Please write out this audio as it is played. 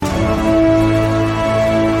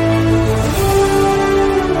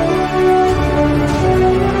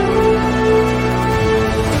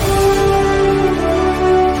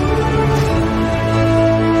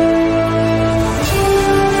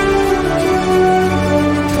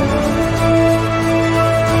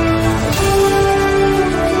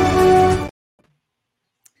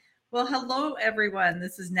everyone.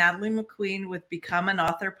 This is Natalie McQueen with Become an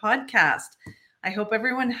Author podcast. I hope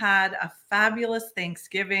everyone had a fabulous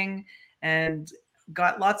Thanksgiving and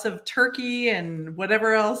got lots of turkey and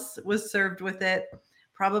whatever else was served with it.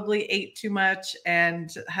 Probably ate too much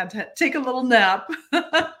and had to take a little nap.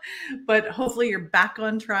 But hopefully you're back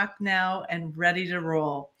on track now and ready to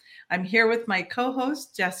roll. I'm here with my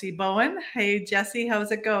co-host, Jesse Bowen. Hey, Jesse,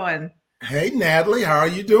 how's it going? Hey, Natalie, how are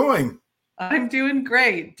you doing? I'm doing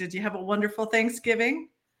great. Did you have a wonderful Thanksgiving?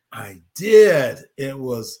 I did. It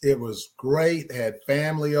was great. Had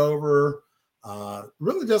family over.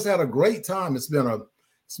 Really just had a great time. It's been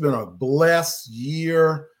a blessed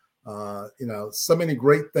year. So many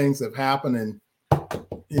great things have happened, and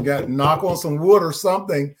you got to knock on some wood or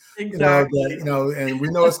something. Exactly. And we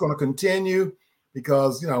know it's going to continue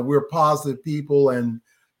because we're positive people, and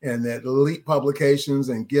at Elite Publications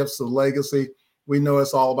and Gifts of Legacy, we know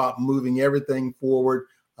it's all about moving everything forward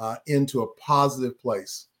into a positive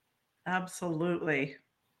place. Absolutely.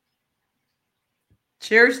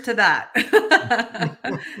 Cheers to that.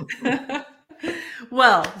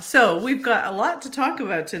 Well, so we've got a lot to talk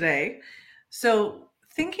about today. So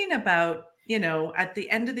thinking about, at the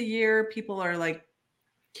end of the year, people are like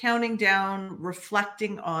counting down,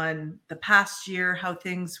 reflecting on the past year, how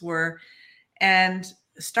things were, and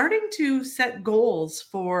starting to set goals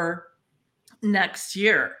for next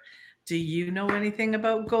year. Do you know anything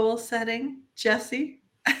about goal setting, Jesse?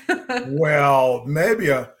 Well, maybe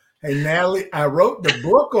hey, Natalie, I wrote the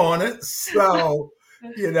book on it. So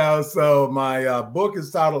my book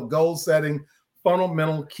is titled Goal Setting: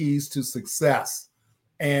 Fundamental Keys to Success.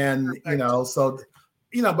 And, Perfect.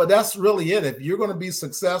 but that's really it. If you're going to be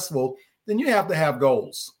successful, then you have to have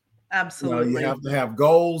goals. You Absolutely. have to have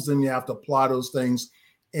goals, and you have to apply those things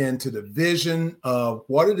into the vision of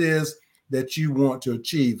what it is that you want to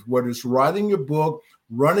achieve, whether it's writing your book,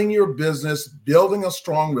 running your business, building a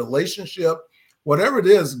strong relationship, whatever it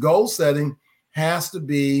is, goal setting has to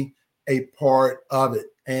be a part of it.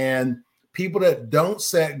 And people that don't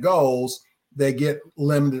set goals, they get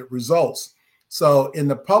limited results. So in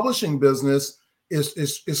the publishing business,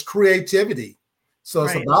 it's creativity. So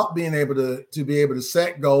it's Right. about being able to be able to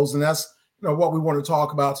set goals. And that's what we want to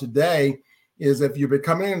talk about today is if you're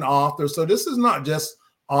becoming an author. So this is not just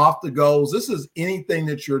off the goals. This is anything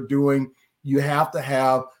that you're doing. You have to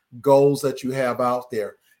have goals that you have out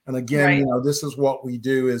there. And again, Right. this is what we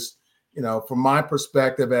do is, from my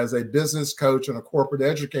perspective as a business coach and a corporate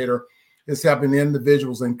educator, is helping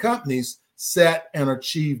individuals and companies set and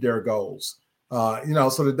achieve their goals.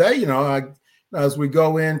 So today, as we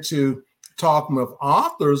go into talking with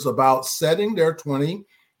authors about setting their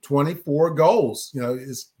 2024 goals,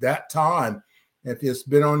 it's that time. If it's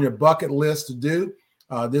been on your bucket list to do,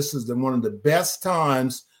 this is one of the best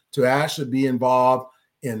times to actually be involved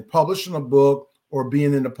in publishing a book or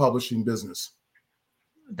being in the publishing business.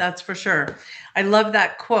 That's for sure. I love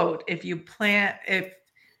that quote. Now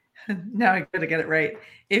I gotta get it right.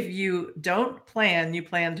 If you don't plan, you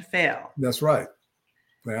plan to fail. That's right.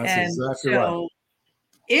 That's And exactly right. so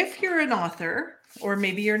if you're an author, or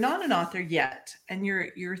maybe you're not an author yet, and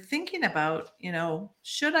you're thinking about,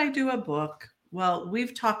 should I do a book? Well,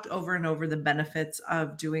 we've talked over and over the benefits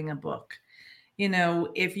of doing a book.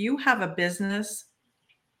 If you have a business,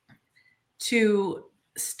 to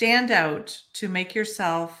stand out, to make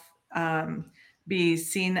yourself be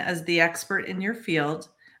seen as the expert in your field,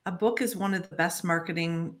 a book is one of the best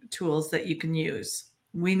marketing tools that you can use.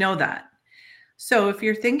 We know that. So if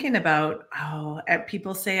you're thinking about,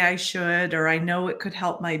 people say I should, or I know it could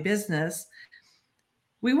help my business,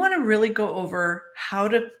 we want to really go over how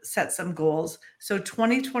to set some goals. So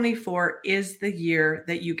 2024 is the year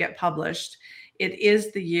that you get published. It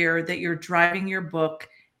is the year that you're driving your book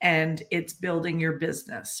and it's building your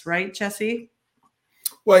business, right, Jesse?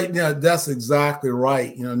 Well, that's exactly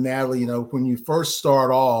right. Natalie, when you first start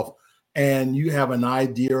off and you have an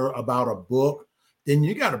idea about a book, then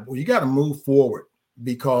you got to move forward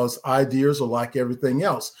because ideas are like everything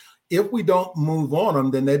else. If we don't move on them,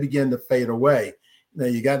 then they begin to fade away.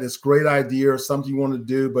 You got this great idea or something you want to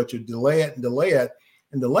do, but you delay it and delay it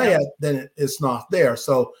and delay it, then it's not there.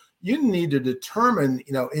 So you need to determine,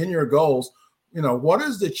 in your goals, what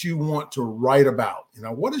is that you want to write about?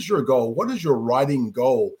 What is your goal? What is your writing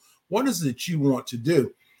goal? What is it you want to do?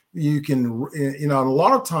 You can, a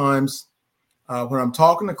lot of times when I'm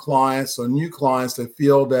talking to clients or new clients, they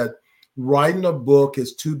feel that writing a book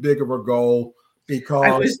is too big of a goal because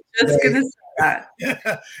I was just going to say that.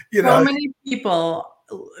 So many people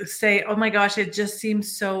say, oh my gosh, it just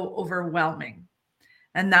seems so overwhelming.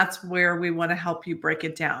 And that's where we want to help you break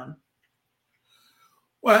it down.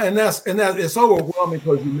 Well, and that it's overwhelming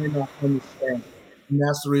because you may not understand. And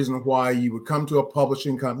that's the reason why you would come to a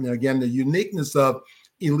publishing company. Again, the uniqueness of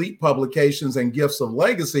Elite Publications and Gifts of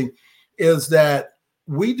Legacy is that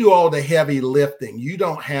we do all the heavy lifting. You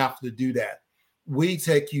don't have to do that. We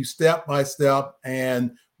take you step by step,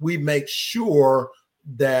 and we make sure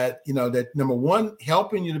that that number one,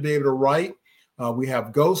 helping you to be able to write. We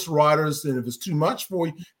have ghost writers, and if it's too much for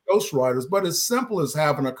you, ghost writers. But as simple as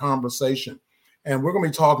having a conversation. And we're going to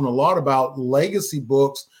be talking a lot about legacy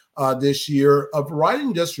books this year, of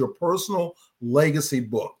writing just your personal legacy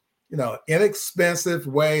book. Inexpensive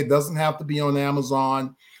way. It doesn't have to be on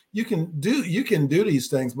Amazon. You can do these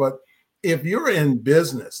things, but if you're in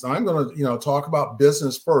business, now I'm going to talk about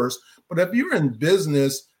business first. But if you're in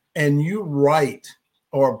business and you write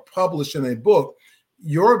or publish in a book,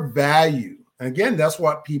 your value, and again, that's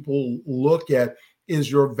what people look at,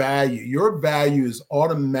 is your value. Your value is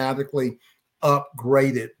automatically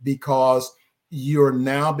upgraded because you're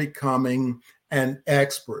now becoming an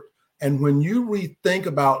expert. And when you rethink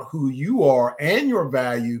about who you are and your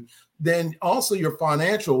value, then also your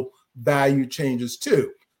financial value changes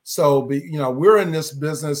too. So, we're in this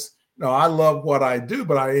business. I love what I do,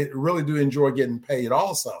 but I really do enjoy getting paid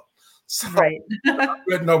also. So Right. I've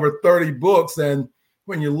written over 30 books. And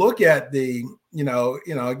when you look at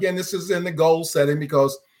again, this is in the goal setting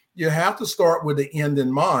because you have to start with the end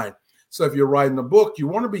in mind. So if you're writing a book, you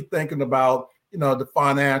want to be thinking about, the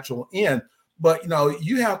financial end, but,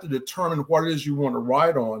 you have to determine what it is you want to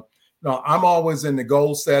write on. Now, I'm always in the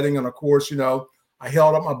goal setting. And of course, I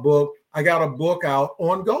held up my book. I got a book out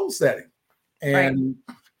on goal setting. Right. And,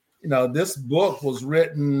 this book was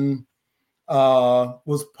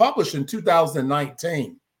was published in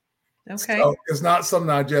 2019. Okay. So it's not something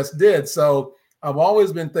I just did. So I've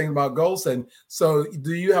always been thinking about goal setting. So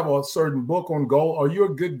do you have a certain book on goal? Are you a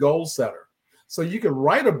good goal setter? So you can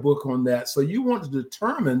write a book on that. So you want to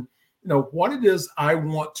determine, what it is I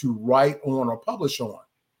want to write on or publish on.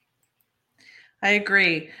 I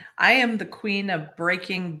agree. I am the queen of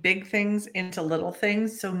breaking big things into little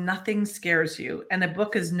things so nothing scares you. And a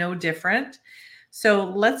book is no different. So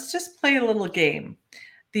let's just play a little game.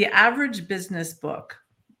 The average business book,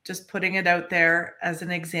 just putting it out there as an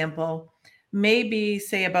example, may be,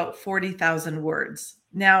 say, about 40,000 words.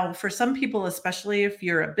 Now, for some people, especially if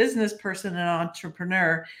you're a business person, an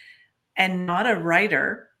entrepreneur, and not a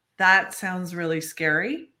writer, that sounds really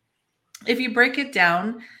scary. If you break it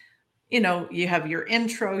down, you have your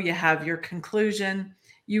intro, you have your conclusion.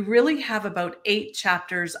 You really have about 8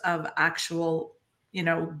 chapters of actual,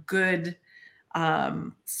 good,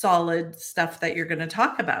 solid stuff that you're going to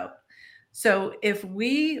talk about. So if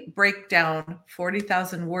we break down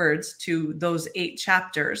 40,000 words to those 8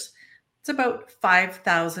 chapters, it's about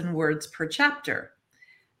 5,000 words per chapter.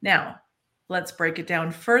 Now, let's break it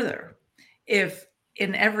down further. If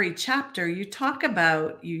in every chapter you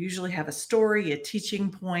usually have a story, a teaching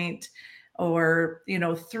point, or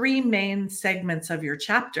 3 main segments of your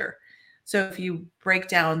chapter. So if you break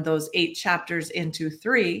down those 8 chapters into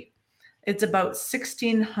 3, it's about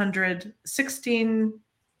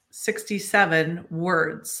 1667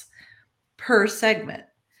 words per segment.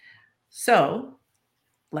 So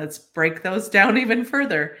let's break those down even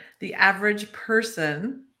further. The average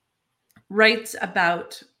person writes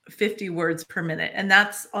about 50 words per minute, and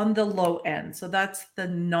that's on the low end. So that's the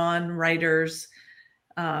non-writers,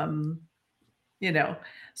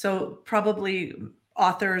 so probably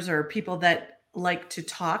authors or people that like to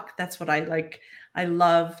talk. That's what I like. I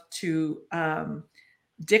love to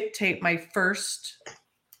dictate my first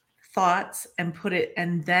thoughts and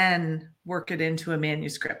then work it into a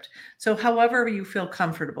manuscript. So however you feel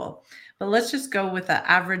comfortable. But let's just go with an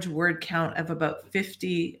average word count of about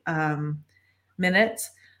 50 minutes.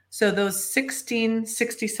 So those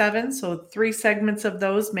 1667, so 3 segments of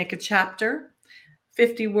those make a chapter.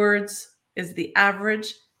 50 words is the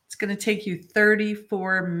average. It's going to take you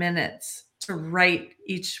 34 minutes to write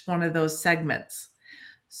each one of those segments.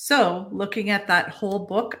 So looking at that whole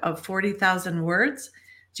book of 40,000 words,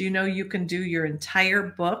 do you know you can do your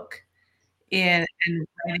entire book in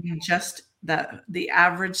writing just the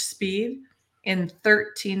average speed in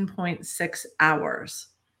 13.6 hours?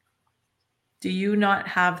 Do you not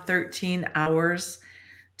have 13 hours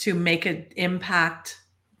to make an impact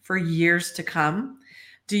for years to come?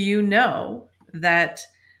 Do you know that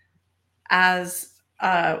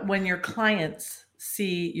when your clients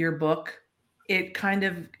see your book,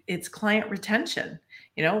 it's client retention.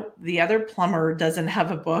 The other plumber doesn't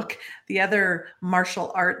have a book. The other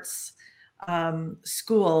martial arts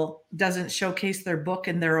school doesn't showcase their book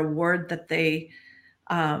and their award that they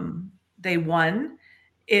won.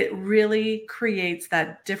 it really creates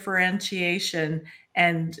that differentiation,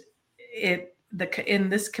 and in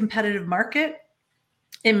this competitive market,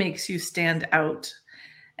 it makes you stand out.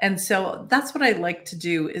 And so that's what I like to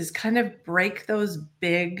do, is kind of break those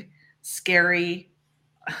big, scary,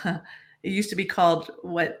 it used to be called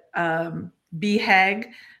BHAG,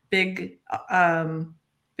 big,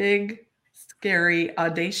 big, scary,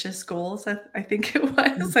 audacious goals. I think it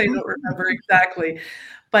was. I don't remember exactly,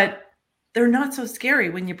 but they're not so scary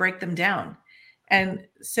when you break them down. And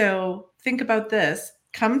so think about this.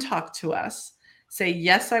 Come talk to us. Say,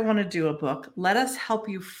 yes, I want to do a book. Let us help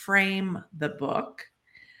you frame the book.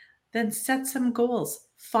 Then set some goals.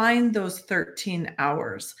 Find those 13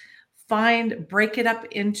 hours. Break it up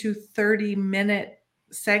into 30-minute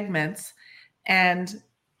segments, and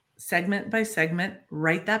segment by segment,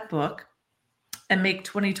 write that book, and make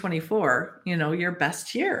 2024, your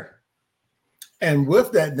best year. And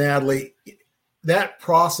with that, Natalie, that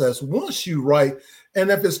process, once you write, and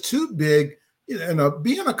if it's too big,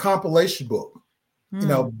 be in a compilation book,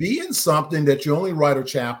 be in something that you only write a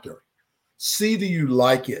chapter. See, do you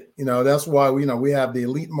like it? That's why we have the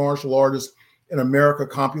Elite Martial Artists in America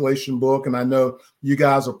compilation book. And I know you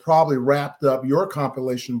guys are probably wrapped up your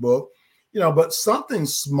compilation book, but something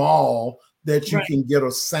small that you can get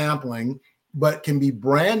a sampling, but can be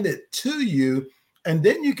branded to you. And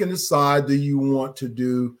then you can decide, do you want to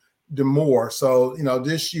do the more? So,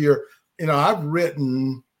 this year, I've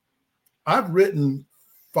written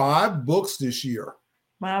 5 books this year.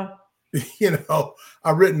 Wow.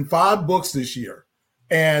 I've written 5 books this year.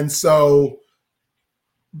 And so,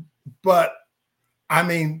 but I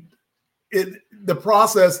mean, the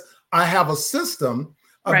process, I have a system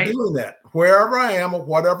of doing that wherever I am or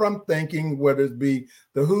whatever I'm thinking, whether it be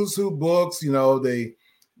the Who's Who books, the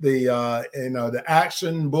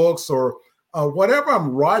action books, or whatever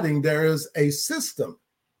I'm writing, there is a system.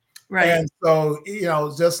 Right. And so,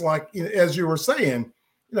 just like, as you were saying,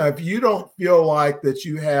 if you don't feel like that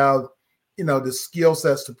you have, the skill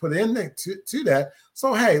sets to put in there to that.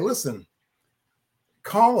 So, hey, listen,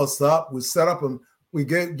 call us up. We set up we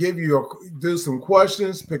give you do some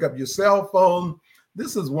questions, pick up your cell phone.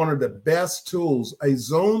 This is one of the best tools, a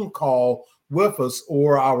Zoom call with us,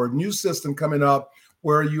 or our new system coming up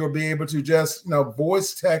where you'll be able to just,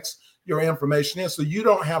 voice text your information in, so you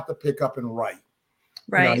don't have to pick up and write.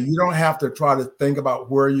 Right. You don't have to try to think about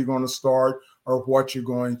where you're going to start or what you're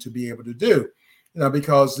going to be able to do,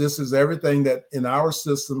 because this is everything that in our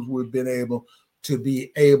systems we've been able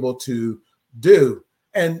to do.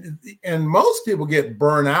 And most people get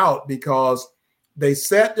burned out because they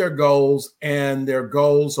set their goals and their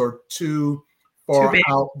goals are too far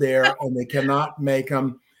out there and they cannot make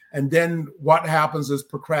them. And then what happens is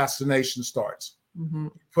procrastination starts.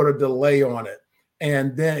 Put a delay on it,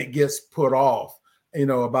 and then it gets put off,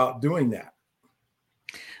 about doing that.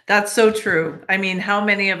 That's so true. I mean, how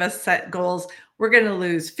many of us set goals? We're going to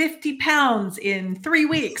lose 50 pounds in 3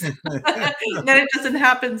 weeks. Then it doesn't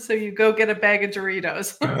happen. So you go get a bag of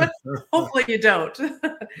Doritos. Hopefully you don't.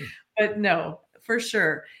 But no, for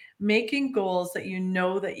sure. Making goals that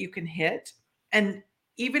that you can hit. And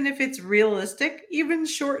even if it's realistic, even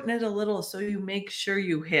shorten it a little so you make sure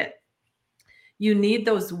you hit. You need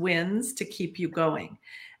those wins to keep you going.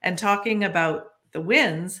 And talking about the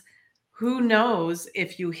wins, who knows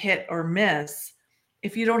if you hit or miss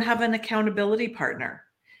if you don't have an accountability partner?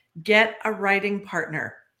 Get a writing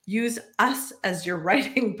partner. Use us as your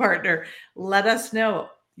writing partner. Let us know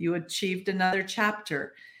you achieved another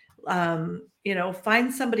chapter.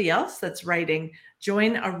 Find somebody else that's writing.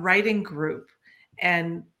 Join a writing group,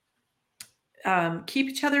 and keep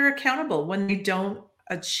each other accountable. When they don't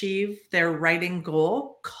achieve their writing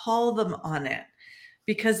goal, call them on it,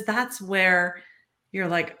 because that's where you're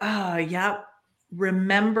like,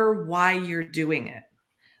 remember why you're doing it.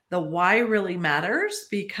 The why really matters,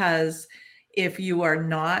 because if you are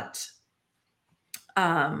not,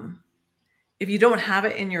 if you don't have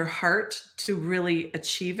it in your heart to really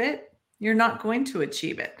achieve it, you're not going to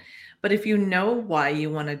achieve it. But if you know why you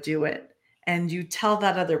want to do it and you tell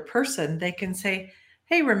that other person, they can say,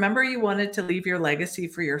 hey, remember you wanted to leave your legacy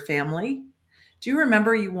for your family? Do you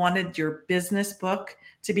remember you wanted your business book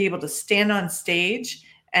to be able to stand on stage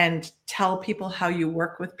and tell people how you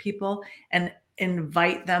work with people and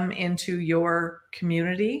invite them into your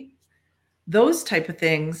community? Those type of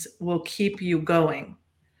things will keep you going,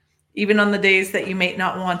 even on the days that you may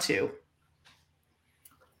not want to.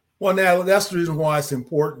 Well, now that's the reason why it's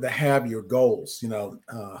important to have your goals.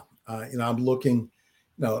 I'm looking,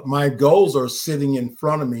 my goals are sitting in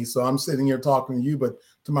front of me. So I'm sitting here talking to you, but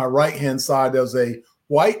to my right-hand side, there's a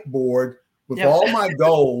whiteboard with Yep. all my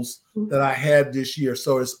goals that I had this year.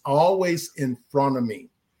 So it's always in front of me.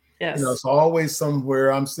 Yes. It's always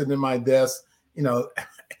somewhere. I'm sitting at my desk,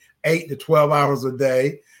 8 to 12 hours a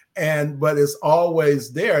day. But it's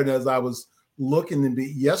always there. And as I was looking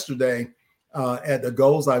yesterday at the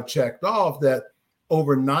goals I've checked off, that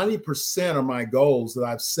over 90% of my goals that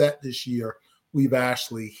I've set this year, we've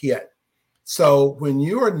actually hit. So when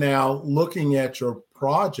you are now looking at your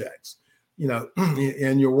projects,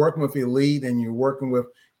 and you're working with Elite and you're working with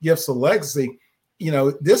Gifts of Legacy,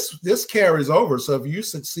 this carries over. So if you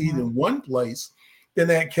succeed in one place, then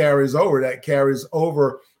that carries over. That carries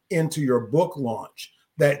over into your book launch.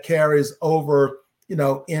 That carries over,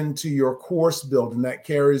 into your course building. That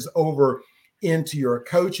carries over into your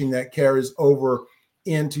coaching. That carries over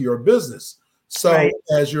into your business. So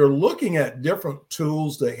as you're looking at different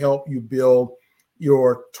tools to help you build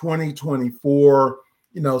your 2024,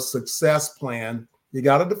 success plan, you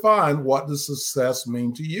got to define, what does success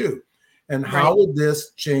mean to you? And how would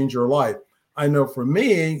this change your life? I know for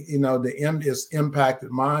me, it's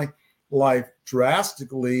impacted my life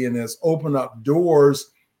drastically and has opened up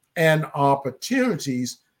doors and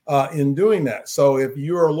opportunities in doing that. So if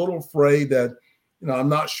you're a little afraid that, I'm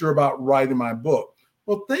not sure about writing my book,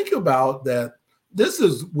 well, think about that. This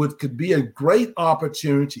is what could be a great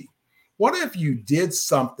opportunity. What if you did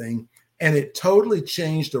something and it totally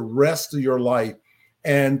changed the rest of your life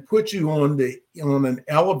and put you on an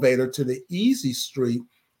elevator to the easy street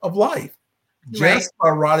of life, just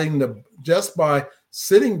by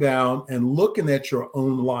sitting down and looking at your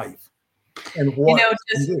own life and what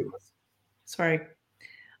you do. Sorry.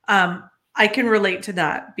 I can relate to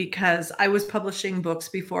that because I was publishing books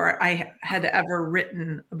before I had ever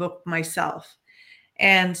written a book myself.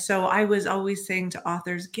 And so I was always saying to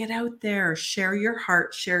authors, get out there, share your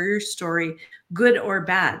heart, share your story, good or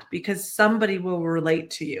bad, because somebody will relate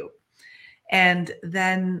to you. And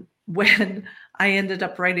then when I ended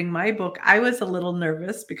up writing my book, I was a little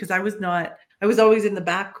nervous because I was always in the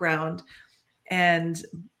background. And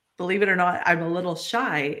believe it or not, I'm a little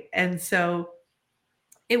shy. And so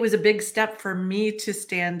it was a big step for me to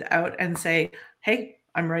stand out and say, hey,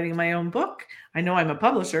 I'm writing my own book. I know I'm a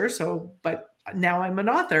publisher, but now I'm an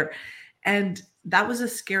author. And that was a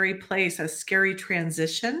scary place, a scary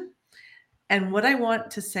transition. And what I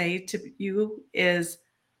want to say to you is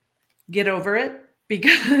get over it,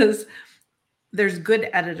 because there's good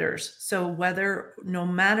editors. So no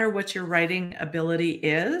matter what your writing ability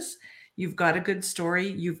is, you've got a good story.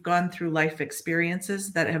 You've gone through life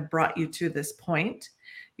experiences that have brought you to this point.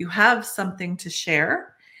 You have something to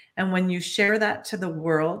share. And when you share that to the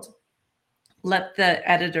world, let the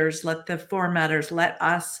editors, let the formatters, let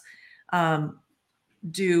us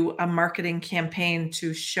do a marketing campaign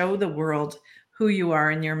to show the world who you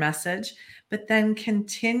are in your message, but then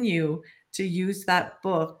continue to use that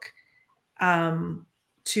book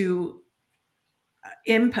to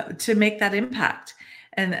make that impact.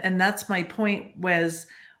 And that's my point, was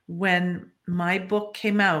when my book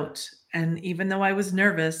came out, and even though I was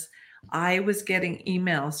nervous, I was getting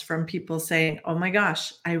emails from people saying, oh my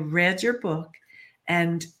gosh, I read your book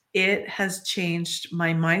and it has changed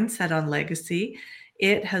my mindset on legacy.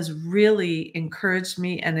 It has really encouraged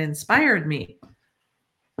me and inspired me.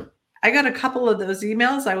 I got a couple of those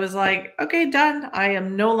emails. I was like, okay, done. I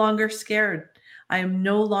am no longer scared. I am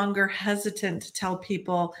no longer hesitant to tell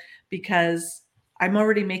people, because I'm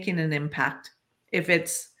already making an impact. If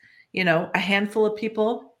it's, a handful of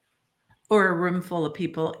people or a room full of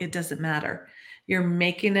people, it doesn't matter. You're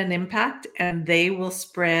making an impact, and they will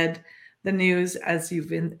spread the news as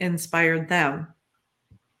you've inspired them.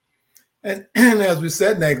 And as we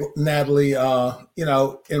said, Natalie,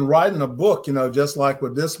 in writing a book, just like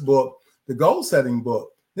with this book, the goal setting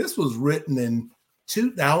book, this was written in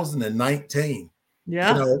 2019.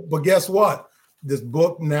 Yeah. But guess what? This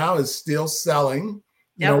book now is still selling.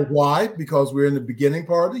 You know why? Because we're in the beginning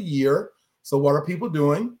part of the year. So what are people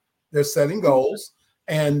doing? They're setting goals.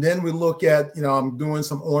 And then we look at, I'm doing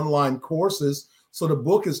some online courses. So the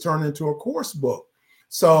book is turned into a course book.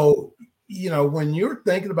 So, when you're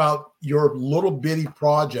thinking about your little bitty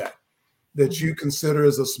project that you consider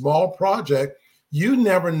as a small project, you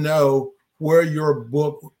never know where your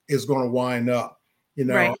book is going to wind up.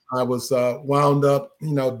 I was wound up,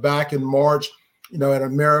 back in March, at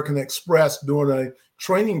American Express doing a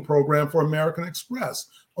training program for American Express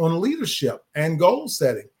on leadership and goal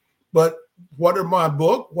setting. But what is my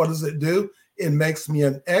book? What does it do? It makes me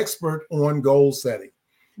an expert on goal setting.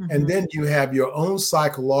 And then you have your own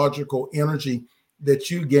psychological energy that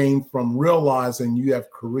you gain from realizing you have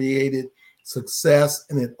created success,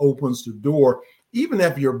 and it opens the door. Even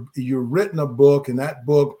if you've written a book and that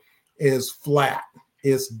book is flat,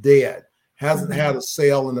 it's dead, hasn't had a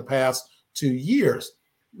sale in the past 2 years.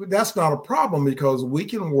 That's not a problem because we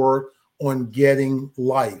can work on getting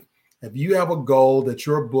life. If you have a goal that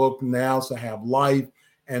your book now is to have life,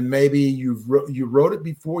 and maybe you wrote it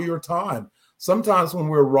before your time. Sometimes when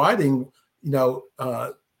we're writing,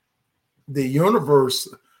 the universe,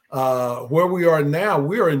 where we are now,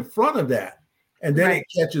 we are in front of that, and then it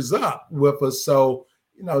catches up with us. So,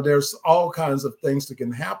 there's all kinds of things that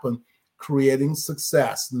can happen creating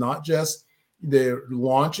success, not just the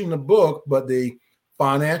launching the book, but the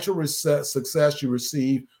financial success you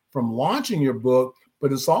receive from launching your book,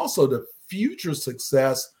 but it's also the future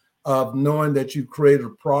success of knowing that you created a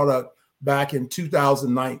product back in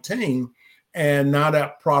 2019, and now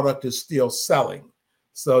that product is still selling.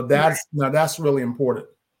 So that's really important.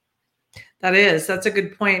 That's a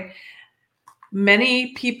good point.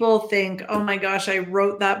 Many people think, oh my gosh, I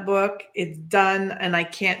wrote that book, it's done, and I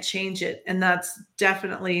can't change it. And that's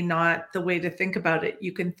definitely not the way to think about it.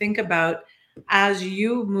 You can think about as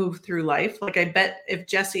you move through life. Like I bet if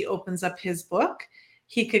Jesse opens up his book,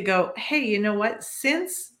 he could go, hey, you know what?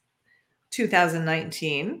 Since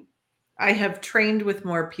 2019, I have trained with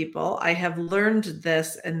more people. I have learned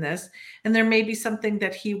this and this, and there may be something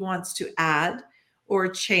that he wants to add or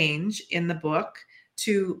change in the book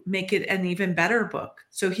to make it an even better book.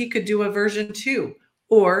 So he could do a version 2,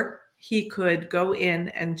 or he could go in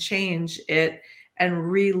and change it and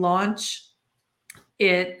relaunch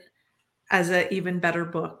it as an even better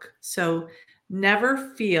book. So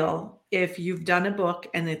never feel if you've done a book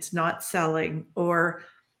and it's not selling, or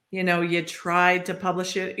you tried to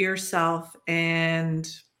publish it yourself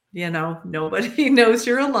and nobody knows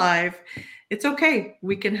you're alive. It's okay.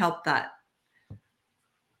 We can help that.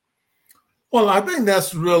 Well, I think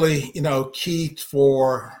that's really, key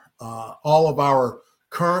for all of our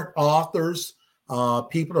current authors,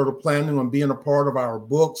 people that are planning on being a part of our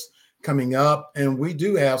books coming up. And we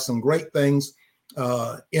do have some great things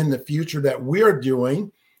in the future that we're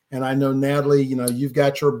doing. And I know, Natalie, you've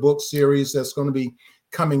got your book series that's going to be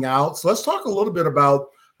coming out. So let's talk a little bit about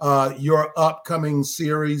your upcoming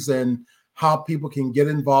series and how people can get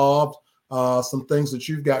involved, some things that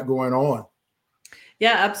you've got going on.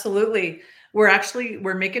 Yeah, absolutely.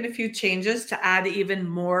 We're making a few changes to add even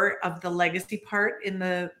more of the legacy part in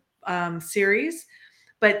the series.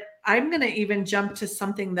 But I'm going to even jump to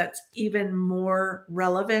something that's even more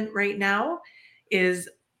relevant right now. Is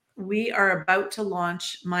we are about to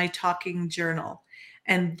launch my talking journal.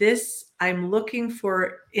 And this, I'm looking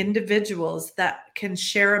for individuals that can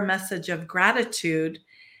share a message of gratitude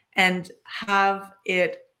and have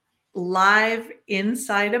it live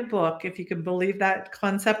inside a book, if you can believe that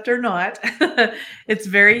concept or not. It's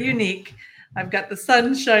very unique. I've got the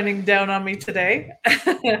sun shining down on me today.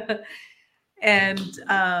 And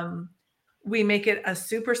we make it a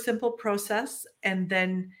super simple process, and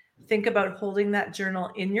then think about holding that journal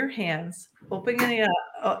in your hands, opening it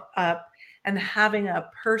up and having a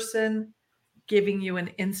person giving you an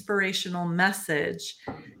inspirational message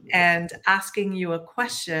and asking you a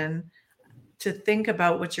question to think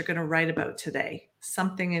about what you're going to write about today,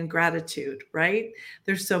 something in gratitude, right?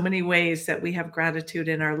 There's so many ways that we have gratitude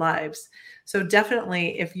in our lives. So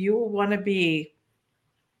definitely, if you want to be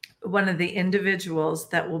one of the individuals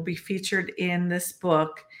that will be featured in this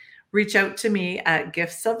book, reach out to me at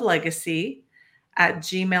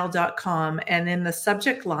giftsoflegacy@gmail.com. And in the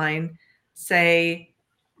subject line, say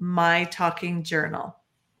my talking journal.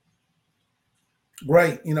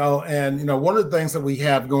 Great. And one of the things that we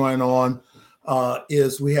have going on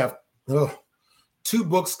is we have 2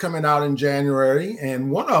 books coming out in January.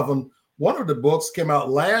 And one of the books came out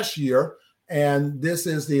last year. And this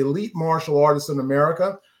is the Elite Martial Artists in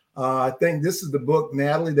America. I think this is the book,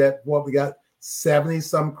 Natalie, that we got 70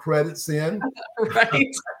 some credits in. Right. I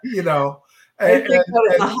think that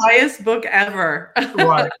was the highest book ever.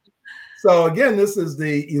 Right. So again, this is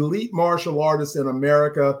the Elite Martial Artists in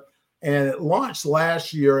America, and it launched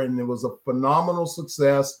last year, and it was a phenomenal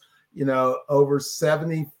success. Over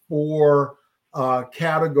 74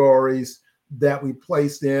 categories that we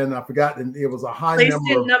placed in. I forgot, it was a high placed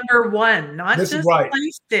number. In number 1, not just right.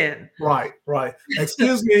 Placed in. Right.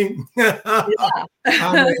 Excuse me.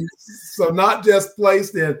 So not just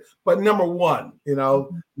placed in, but number 1.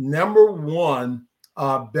 Number 1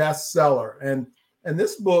 bestseller. And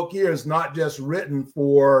this book here is not just written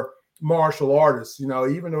for martial artists.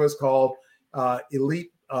 Even though it's called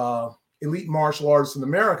Elite Martial Artists in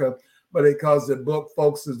America, but because the book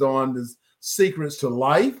focuses on the secrets to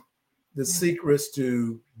life, the secrets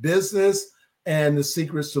to business, and the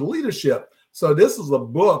secrets to leadership. So this is a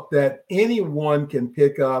book that anyone can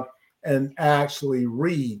pick up and actually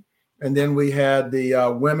read. And then we had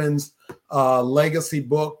the women's legacy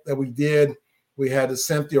book that we did. We had the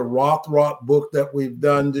Cynthia Rothrock book that we've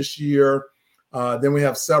done this year. Then we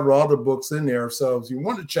have several other books in there. So if you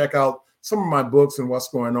want to check out some of my books and what's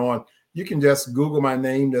going on, you can just Google my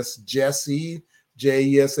name. That's Jesse,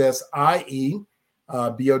 Jessie, Bowen,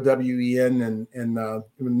 and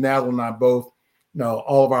Natalie and I both,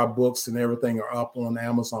 all of our books and everything are up on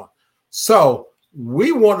Amazon. So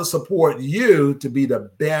we want to support you to be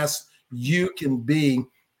the best you can be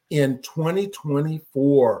in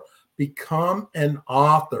 2024. Become an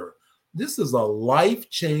author. This is a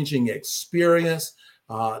life-changing experience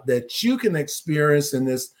that you can experience, and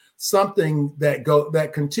it's something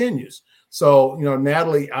that continues. So,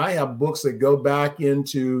 Natalie, I have books that go back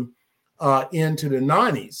into the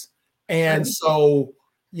 90s, and so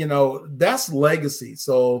that's legacy.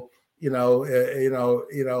 So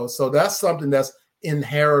so that's something that's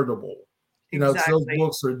inheritable. Exactly. So those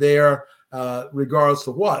books are there regardless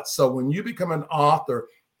of what. So when you become an author,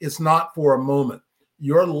 it's not for a moment.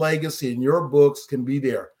 Your legacy and your books can be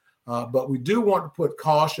there, but we do want to put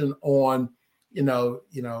caution on,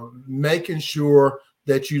 making sure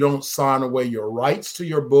that you don't sign away your rights to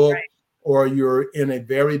your book, right, or you're in a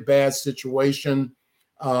very bad situation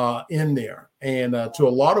in there. And to a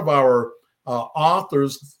lot of our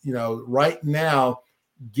authors, right now,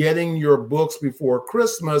 getting your books before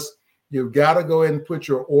Christmas, you've got to go ahead and put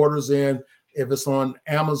your orders in. If it's on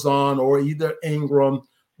Amazon or either Ingram,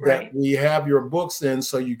 right, that we have your books in.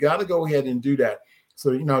 So you got to go ahead and do that.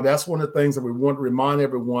 So, that's one of the things that we want to remind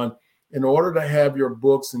everyone. In order to have your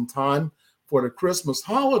books in time for the Christmas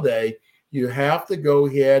holiday, you have to go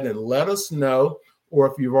ahead and let us know. Or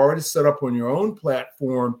if you've already set up on your own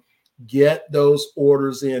platform, get those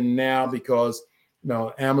orders in now, because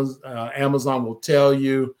Amazon will tell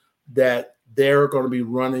you that they're going to be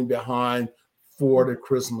running behind for the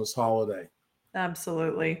Christmas holiday.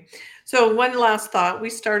 Absolutely. So one last thought. We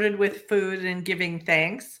started with food and giving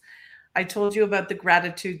thanks. I told you about the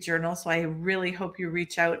gratitude journal, so I really hope you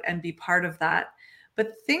reach out and be part of that.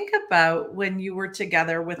 But think about when you were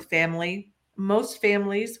together with family. Most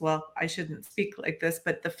families, well, I shouldn't speak like this,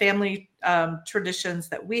 but the family traditions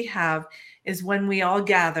that we have is when we all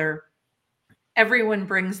gather, everyone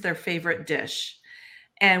brings their favorite dish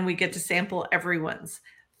and we get to sample everyone's.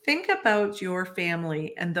 Think about your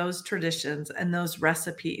family and those traditions and those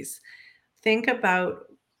recipes. Think about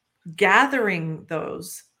gathering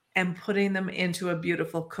those and putting them into a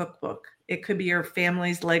beautiful cookbook. It could be your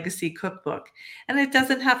family's legacy cookbook. And it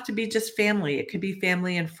doesn't have to be just family. It could be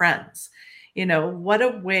family and friends. What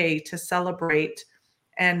a way to celebrate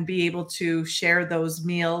and be able to share those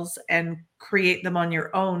meals and create them on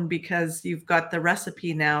your own, because you've got the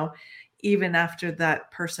recipe now. Even after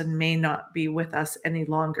that person may not be with us any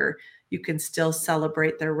longer, you can still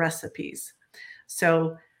celebrate their recipes.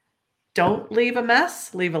 So don't leave a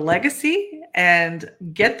mess, leave a legacy, and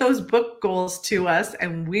get those book goals to us,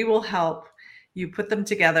 and we will help you put them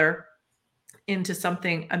together into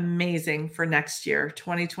something amazing for next year.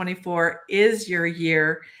 2024 is your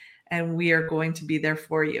year, and we are going to be there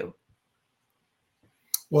for you.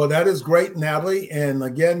 Well, that is great, Natalie. And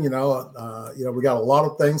again, we got a lot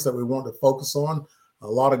of things that we want to focus on, a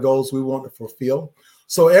lot of goals we want to fulfill.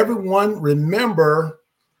 So everyone, remember,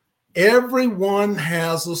 everyone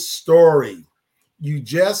has a story. You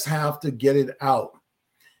just have to get it out.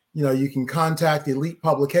 You can contact Elite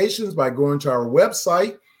Publications by going to our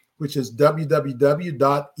website, which is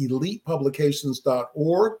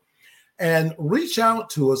www.elitepublications.org, and reach out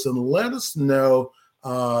to us and let us know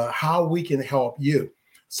how we can help you.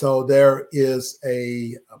 So there is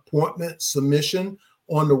a appointment submission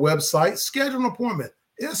on the website. Schedule an appointment.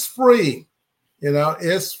 It's free.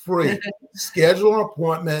 It's free. Schedule an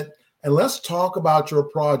appointment and let's talk about your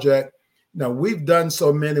project. We've done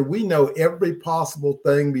so many. We know every possible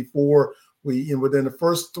thing before within the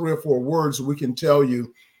first 3 or 4 words, we can tell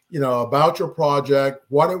you, about your project,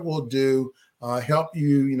 what it will do, help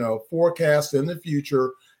you, forecast in the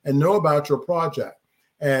future and know about your project.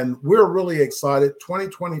 And we're really excited.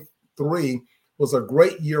 2023 was a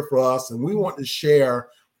great year for us, and we want to share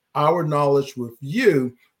our knowledge with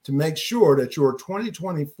you to make sure that your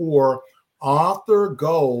 2024 author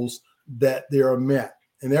goals, that they're met.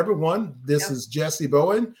 And everyone, this is Jesse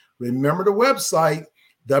Bowen. Remember the website,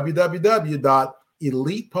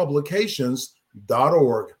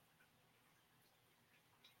 www.elitepublications.org.